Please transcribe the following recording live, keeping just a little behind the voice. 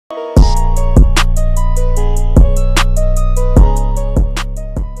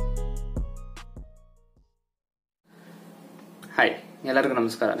ಎಲ್ಲರಿಗೂ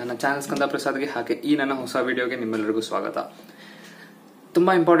ನಮಸ್ಕಾರ. ನನ್ನ ಚಾನೆಲ್ ಸ್ಕಂದ ಪ್ರಸಾದ್ಗೆ ಹಾಗೆ ಈ ನನ್ನ ಹೊಸ ವಿಡಿಯೋಗೆ ನಿಮ್ಮೆಲ್ಲರಿಗೂ ಸ್ವಾಗತ.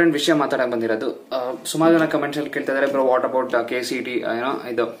 ತುಂಬಾ ಇಂಪಾರ್ಟೆಂಟ್ ವಿಷಯ ಮಾತಾಡಕ್ ಬಂದಿರೋದು. ಸುಮಾರು ಜನ ಕಮೆಂಟ್ಸ್ ಅಲ್ಲಿ ಕೇಳ್ತಾ ಇದಾರೆ, ಬ್ರೋ ವಾಟ್ ಅಬೌಟ್ KCET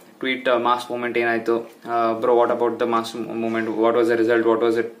ಇದು ಟ್ವೀಟ್ ಮಾಸ್ ಮೂವ್ಮೆಂಟ್ ಏನಾಯ್ತು, bro what about the mass movement, what was the result, what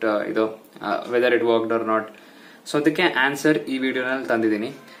was it, ಇದು whether it worked R not. So ಅದಕ್ಕೆ ಆನ್ಸರ್ ಈ ವಿಡಿಯೋನಲ್ಲಿ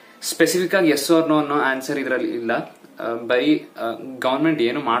ತಂದಿದ್ದೀನಿ. ಸ್ಪೆಸಿಫಿಕ್ ಆಗಿ ಎಸ್ ಆರ್ ನೋ ಅನ್ನೋ answer ಇದರಲ್ಲಿ ಇಲ್ಲ. ಬರೀ ಗವರ್ಮೆಂಟ್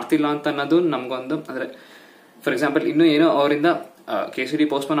ಏನು ಮಾಡ್ತಿಲ್ಲ ಅಂತ ಅನ್ನೋದು ನಮ್ಗೊಂದು, ಅಂದ್ರೆ ಫಾರ್ ಎಕ್ಸಾಂಪಲ್ ಇನ್ನು ಏನೋ ಅವರಿಂದ KCET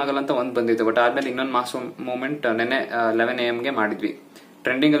ಪೋಸ್ಟ್ಪೋನ್ ಆಗಲ್ಲ ಅಂತ ಒಂದು ಬಂದಿತ್ತು, ಬಟ್ ಆದ್ಮೇಲೆ ಇನ್ನೊಂದು ಮಾಸ್ ಮೂವ್ಮೆಂಟ್ ನೆನ್ನೆ 11 AM ಗೆ ಮಾಡಿದ್ವಿ.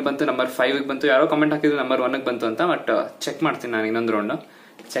 ಟ್ರೆಂಡಿಂಗ್ ಅಲ್ಲಿ ಬಂತು, ನಂಬರ್ 5 ಬಂತು, ಯಾರೋ ಕಮೆಂಟ್ ಹಾಕಿದ್ರು ನಂಬರ್ 1 ಬಂತು ಅಂತ. ಬಟ್ ಚೆಕ್ ಮಾಡ್ತೀನಿ ನಾನು, ಇನ್ನೊಂದು ರೌಂಡ್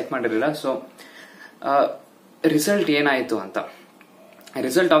ಚೆಕ್ ಮಾಡಿರಲಿಲ್ಲ. ಸೊ ರಿಸಲ್ಟ್ ಏನಾಯ್ತು ಅಂತ,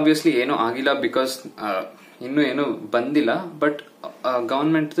 ರಿಸಲ್ಟ್ ಆಬ್ವಿಯಸ್ಲಿ ಏನೂ ಆಗಿಲ್ಲ, ಬಿಕಾಸ್ ಇನ್ನೂ ಏನು ಬಂದಿಲ್ಲ. ಬಟ್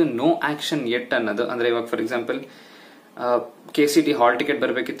ಗವರ್ಮೆಂಟ್ ನೋ ಆಕ್ಷನ್ ಎಟ್ ಅನ್ನೋದು, ಅಂದ್ರೆ ಇವಾಗ for example KCET hall ticket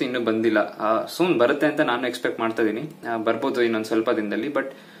ಬರಬೇಕಿತ್ತು, ಇನ್ನೂ ಬಂದಿಲ್ಲ. ಸೂನ್ ಬರುತ್ತೆ ಅಂತ ನಾನು ಎಕ್ಸ್ಪೆಕ್ಟ್ ಮಾಡ್ತಾ ಇದೀನಿ, ಬರ್ಬೋದು ಇನ್ನೊಂದು ಸ್ವಲ್ಪ ದಿನದಲ್ಲಿ. ಬಟ್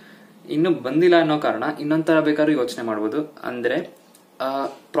ಇನ್ನು ಬಂದಿಲ್ಲ ಅನ್ನೋ ಕಾರಣ ಇನ್ನೊಂಥರ ಬೇಕಾದ್ರೂ ಯೋಚನೆ ಮಾಡ್ಬೋದು. ಅಂದ್ರೆ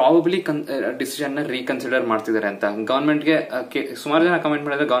ಪ್ರಾಬಬ್ಲಿ ಡಿಸಿಷನ್ ನ ರೀಕನ್ಸಿಡರ್ ಮಾಡ್ತಿದ್ದಾರೆ ಅಂತ. ಗವರ್ಮೆಂಟ್ಗೆ ಸುಮಾರು ಜನ ಕಮೆಂಟ್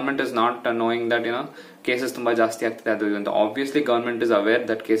ಮಾಡಿದ್ರೆ government is not knowing that cases ತುಂಬಾ ಜಾಸ್ತಿ ಆಗ್ತಿದೆ ಅದು ಅಂತ. Obviously government is aware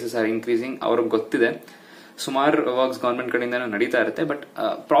that cases are increasing. ಅವ್ರಿಗೆ ಗೊತ್ತಿದೆ, ಸುಮಾರು ವರ್ಕ್ಸ್ ಗವರ್ಮೆಂಟ್ ಕಡೆಯಿಂದ ನಡೀತಾ ಇರುತ್ತೆ. But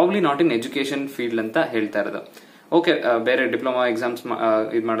probably not in education field ಅಂತ ಹೇಳ್ತಾ ಇರೋದು. ಓಕೆ, ಬೇರೆ ಡಿಪ್ಲೊಮಾ ಎಕ್ಸಾಮ್ಸ್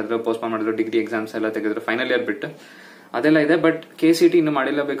ಇದು ಮಾಡಿದ್ರು, ಪೋಸ್ಟ್ಪೋನ್ ಮಾಡಿದ್ರು, ಡಿಗ್ರಿ ಎಕ್ಸಾಮ್ಸ್ ಎಲ್ಲ ತೆಗೆದ್ರು, ಫೈನಲ್ ಇಯರ್ ಬಿಟ್ಟು ಅದೆಲ್ಲ ಇದೆ. ಬಟ್ KCET ಇನ್ನು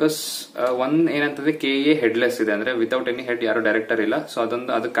ಮಾಡಿಲ್ಲ, ಬಿಕಾಸ್ ಒಂದ್ ಏನಂತಂದ್ರೆ KA ಹೆಡ್ಲೆಸ್ ಇದೆ, ಅಂದ್ರೆ ವಿತೌಟ್ ಎನಿ ಹೆಡ್, ಯಾರು ಡೈರೆಕ್ಟರ್ ಇಲ್ಲ. ಸೊ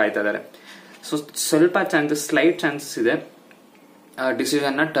ಅದೊಂದು ಅದಕ್ಕೆ ಕಾಯ್ತಾ ಇದಾರೆ. ಸೊ ಸ್ವಲ್ಪ ಚಾನ್ಸಸ್, ಸ್ಲೈಟ್ ಚಾನ್ಸಸ್ ಇದೆ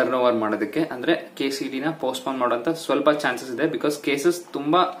ಡಿಸಿಷನ್ ನ ಟರ್ನ್ ಓವರ್ ಮಾಡೋದಕ್ಕೆ, ಅಂದ್ರೆ KCET ನ ಪೋಸ್ಟ್ಪೋನ್ ಮಾಡೋಂತ ಸ್ವಲ್ಪ ಚಾನ್ಸಸ್ ಇದೆ. ಬಿಕಾಸ್ ಕೇಸಸ್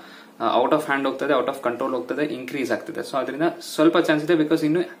ತುಂಬಾ ಔಟ್ ಆಫ್ ಹ್ಯಾಂಡ್ ಹೋಗ್ತದೆ, ಔಟ್ ಆಫ್ ಕಂಟ್ರೋಲ್ ಹೋಗ್ತದೆ, ಇನ್ಕ್ರೀಸ್ ಆಗ್ತಿದೆ. ಸೊ ಅದರಿಂದ ಸ್ವಲ್ಪ ಚಾನ್ಸ್ ಇದೆ. ಬಿಕಾಸ್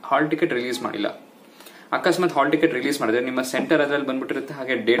ಇನ್ನು ಹಾಲ್ ಟಿಕೆಟ್ ರಿಲೀಸ್ ಮಾಡಿಲ್ಲ. ಅಕಸ್ಮಾತ್ ಹಾಲ್ ಟಿಕೆಟ್ ರಿಲೀಸ್ ಮಾಡಿದ್ರೆ ನಿಮ್ಮ ಸೆಂಟರ್ ಅದ್ರಲ್ಲಿ ಬಂದ್ಬಿಟ್ಟಿರುತ್ತೆ,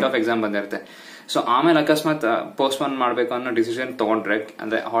 ಹಾಗೆ ಡೇಟ್ ಆಫ್ ಎಕ್ಸಾಮ್ ಬಂದಿರುತ್ತೆ. ಸೊ ಆಮೇಲೆ ಅಕಸ್ಮಾತ್ ಪೋಸ್ಟ್ಪೋನ್ ಮಾಡಬೇಕು ಅನ್ನೋ ಡಿಸಿಷನ್ ತಗೊಂಡ್ರೆ,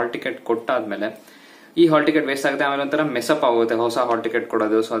 ಅಂದ್ರೆ ಹಾಲ್ ಟಿಕೆಟ್ ಕೊಟ್ಟಾದ್ಮೇಲೆ ಈ ಹಾಲ್ ಟಿಕೆಟ್ ವೇಸ್ಟ್ ಆಗುತ್ತೆ, ಆಮೇಲೆ ಒಂಥರ ಮೆಸಪ್ ಆಗುತ್ತೆ ಹೊಸ ಹಾಲ್ ಟಿಕೆಟ್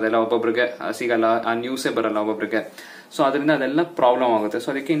ಕೊಡೋದು. ಸೊ ಅದೆಲ್ಲ ಒಬ್ಬೊಬ್ರಿಗೆ ಸಿಗಲ್ಲ, ಆ ನ್ಯೂಸೇ ಬರಲ್ಲ ಒಬ್ಬೊಬ್ರಿಗೆ. ಸೊ ಅದರಿಂದ ಅದೆಲ್ಲ ಪ್ರಾಬ್ಲಮ್ ಆಗುತ್ತೆ.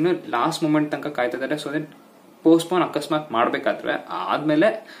 ಸೊ ಅದಕ್ಕೆ ಇನ್ನು ಲಾಸ್ಟ್ ಮೂಮೆಂಟ್ ತನಕ ಕಾಯ್ತಿದ್ದಾರೆ. ಸೊ ಅದೇ ಪೋಸ್ಟ್ಪೋನ್ ಅಕಸ್ಮಾತ್ ಮಾಡ್ಬೇಕಾದ್ರೆ ಆದ್ಮೇಲೆ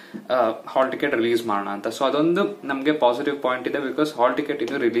ಹಾಲ್ ಟಿಕೆಟ್ ರಿಲೀಸ್ ಮಾಡೋಣ ಅಂತ. ಸೊ ಅದೊಂದು ನಮ್ಗೆ ಪಾಸಿಟಿವ್ ಪಾಯಿಂಟ್ ಇದೆ, ಬಿಕಾಸ್ ಹಾಲ್ ಟಿಕೆಟ್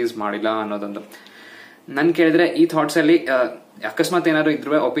ಇನ್ನು ರಿಲೀಸ್ ಮಾಡಿಲ್ಲ ಅನ್ನೋದೊಂದು. ನನ್ ಕೇಳಿದ್ರೆ ಈ ಥಾಟ್ಸ್ ಅಲ್ಲಿ ಅಕಸ್ಮಾತ್ ಏನಾದ್ರು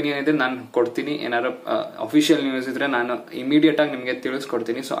ಇದ್ರೆ ಒಪಿನಿಯನ್ ಇದ್ರೆ ನಾನು ಕೊಡ್ತೀನಿ, ಏನಾದ್ರು ಅಫಿಷಿಯಲ್ ನ್ಯೂಸ್ ಇದ್ರೆ ನಾನು ಇಮಿಡಿಯೇಟ್ ಆಗಿ ನಿಮ್ಗೆ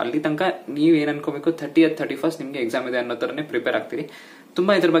ತಿಳಿಸ್ಕೊಡ್ತೀನಿ. ಸೊ ಅಲ್ಲಿ ತನಕ ನೀವ್ ಏನ್ ಅನ್ಕೋಬೇಕು, 30th 31st ನಿಮ್ಗೆ ಎಕ್ಸಾಮ್ ಇದೆ ಅನ್ನೋ ತರನೇ ಪ್ರಿಪೇರ್ ಆಗ್ತೀರಿ.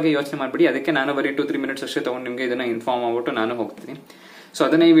 ತುಂಬಾ ಇದ್ರ ಬಗ್ಗೆ ಯೋಚನೆ ಮಾಡ್ಬಿಡಿ. ಅದಕ್ಕೆ ನಾನು ಬರೀ 2-3 ಮಿನಿಟ್ಸ್ ಅಷ್ಟೇ ತಗೊಂಡು ನಿಮ್ಗೆ ಇದನ್ನ ಇನ್ಫಾರ್ಮ್ ಆಗ್ಬಿಟ್ಟು ನಾನು ಹೋಗ್ತೀನಿ. ಸೊ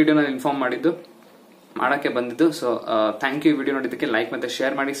ಅದನ್ನ ಈ ವಿಡಿಯೋನ ಇನ್ಫಾರ್ಮ್ ಮಾಡಿದ್ದು, ಮಾಡಕ್ಕೆ ಬಂದಿದ್ದು. So thank you. ವಿಡಿಯೋ ನೋಡಿದ್ದಕ್ಕೆ ಲೈಕ್ ಮತ್ತೆ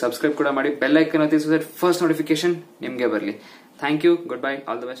ಶೇರ್ ಮಾಡಿ, ಸಬ್ಸ್ಕ್ರೈಬ್ ಕೂಡ ಮಾಡಿ, ಬೆಲ್ ಐಕನ್ ಒತ್ತಿ, ಫಸ್ಟ್ ನೋಟಿಫಿಕೇಶನ್ ನಿಮ್ಗೆ ಬರಲಿ. Thank you, good bye,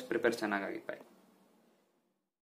 all the best, prepare ಚೆನ್ನಾಗಿ. ಬೈ.